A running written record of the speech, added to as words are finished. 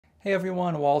Hey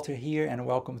everyone, Walter here and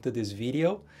welcome to this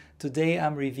video. Today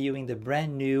I'm reviewing the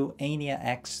brand new Enya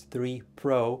X3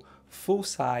 Pro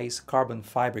full-size carbon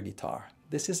fiber guitar.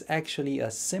 This is actually a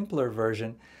simpler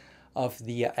version of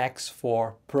the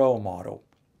X4 Pro model.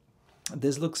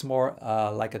 This looks more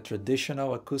like a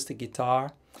traditional acoustic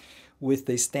guitar with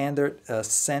the standard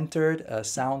centered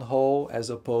sound hole as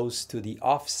opposed to the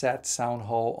offset sound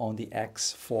hole on the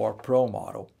X4 Pro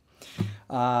model.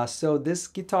 So this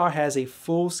guitar has a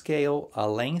full-scale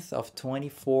length of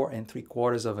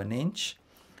 24¾ of an inch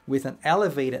with an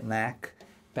elevated neck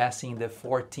passing the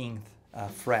 14th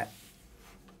fret.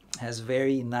 Has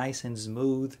very nice and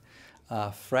smooth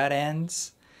fret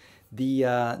ends. The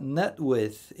nut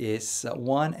width is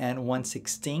 1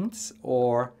 1/16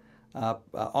 or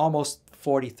almost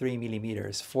 43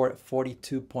 millimeters,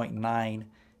 42.9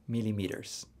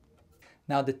 millimeters.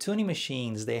 Now the tuning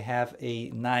machines, they have a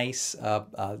nice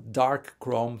dark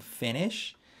chrome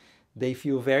finish. They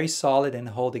feel very solid and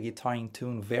hold the guitar in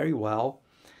tune very well.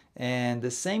 And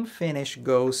the same finish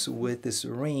goes with this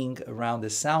ring around the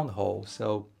sound hole,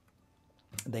 so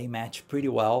they match pretty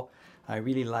well. I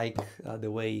really like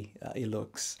the way it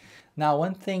looks. Now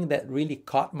one thing that really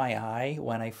caught my eye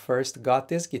when I first got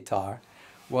this guitar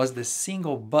was the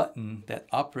single button that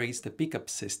operates the pickup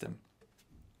system.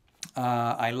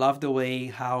 I love the way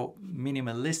how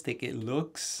minimalistic it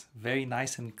looks, very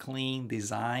nice and clean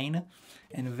design,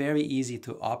 and very easy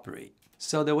to operate.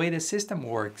 So the way the system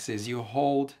works is you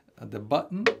hold the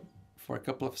button for a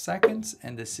couple of seconds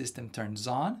and the system turns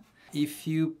on. If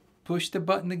you push the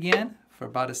button again for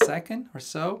about a second or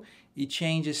so, it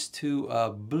changes to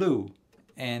blue,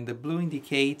 and the blue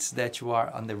indicates that you are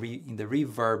on in the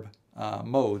reverb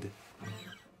mode.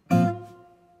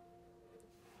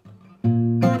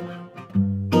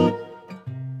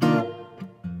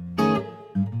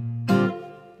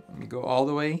 Go all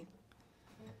the way.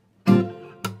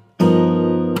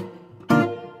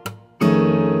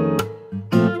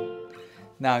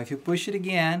 Now if you push it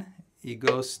again, it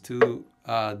goes to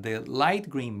the light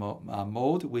green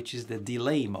mode, which is the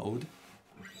delay mode.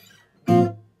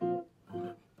 Now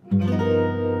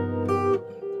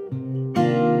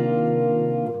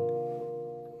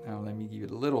let me give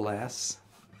it a little less.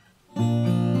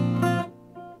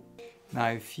 Now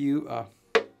if you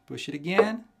push it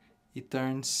again, it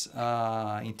turns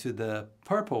into the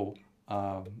purple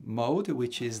mode,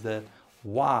 which is the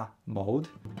wah mode.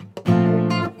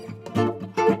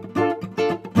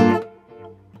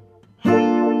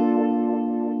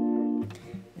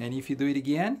 And if you do it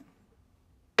again,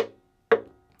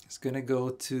 it's gonna go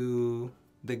to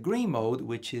the green mode,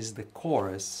 which is the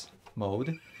chorus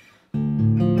mode.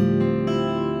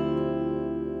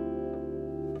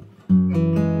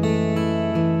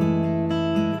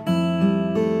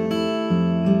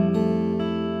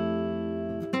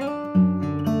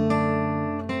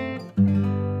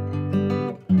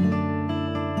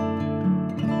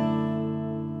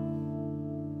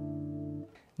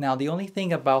 Now the only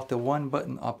thing about the one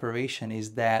button operation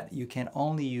is that you can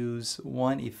only use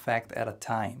one effect at a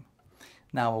time.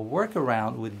 Now a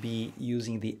workaround would be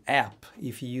using the app.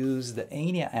 If you use the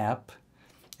Enya app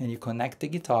and you connect the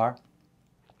guitar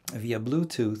via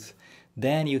Bluetooth,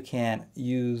 then you can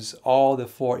use all the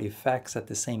 4 effects at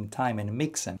the same time and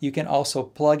mix them. You can also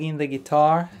plug in the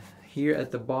guitar. Here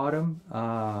at the bottom,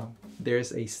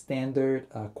 there's a standard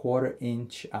 1/4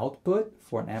 inch output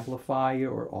for an amplifier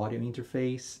or audio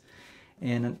interface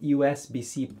and an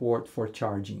USB-C port for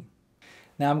charging.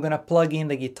 Now I'm gonna plug in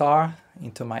the guitar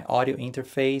into my audio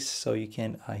interface so you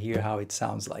can hear how it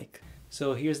sounds like.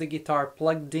 So here's the guitar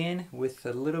plugged in with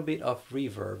a little bit of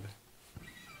reverb.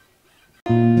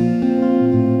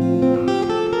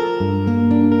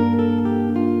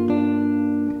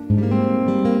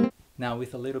 Now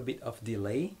with a little bit of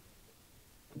delay.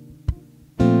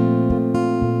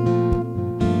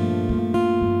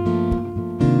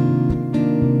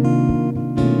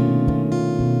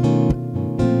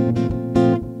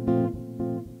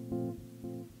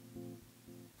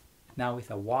 Now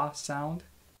with a wah sound.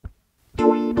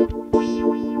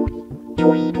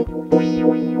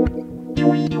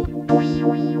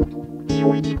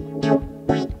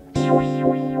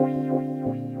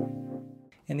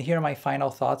 And here are my final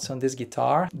thoughts on this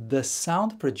guitar. The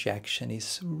sound projection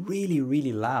is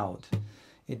really loud.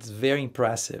 It's very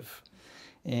impressive.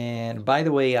 And by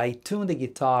the way, I tuned the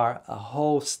guitar a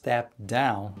whole step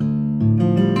down.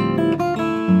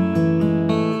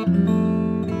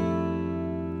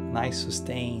 Nice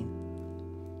sustain.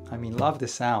 I mean, love the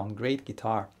sound, great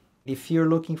guitar. If you're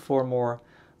looking for more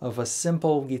of a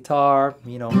simple guitar,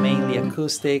 mainly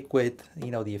acoustic with,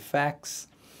 the effects,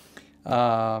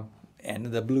 and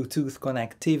the Bluetooth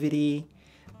connectivity.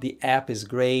 The app is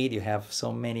great. You have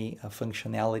so many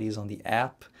functionalities on the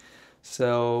app.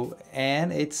 So,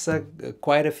 and it's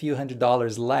quite a few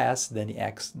 $100s less than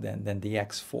the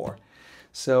X4.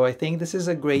 So I think this is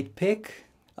a great pick.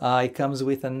 It comes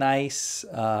with a nice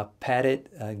padded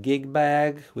gig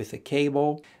bag with a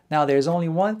cable. Now there's only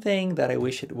one thing that I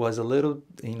wish it was a little,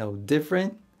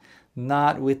 different.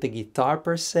 Not with the guitar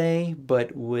per se,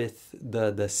 but with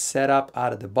the setup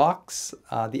out of the box.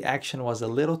 The action was a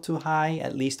little too high,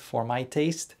 at least for my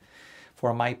taste,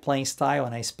 for my playing style,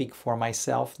 and I speak for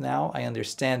myself now. I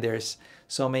understand there's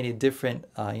so many different,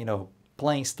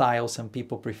 playing styles. Some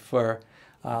people prefer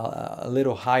a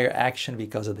little higher action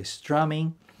because of the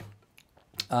strumming.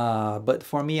 But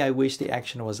for me, I wish the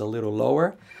action was a little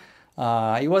lower.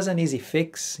 It was an easy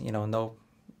fix,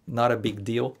 not a big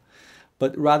deal.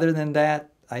 But rather than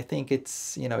that, I think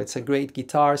it's a great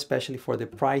guitar, especially for the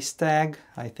price tag.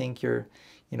 I think you're,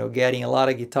 getting a lot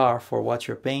of guitar for what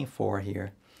you're paying for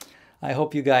here. I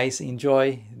hope you guys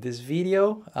enjoy this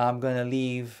video. I'm gonna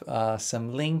leave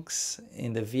some links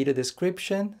in the video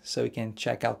description so you can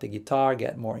check out the guitar,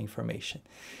 get more information.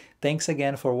 Thanks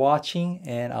again for watching,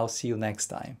 and I'll see you next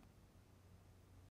time.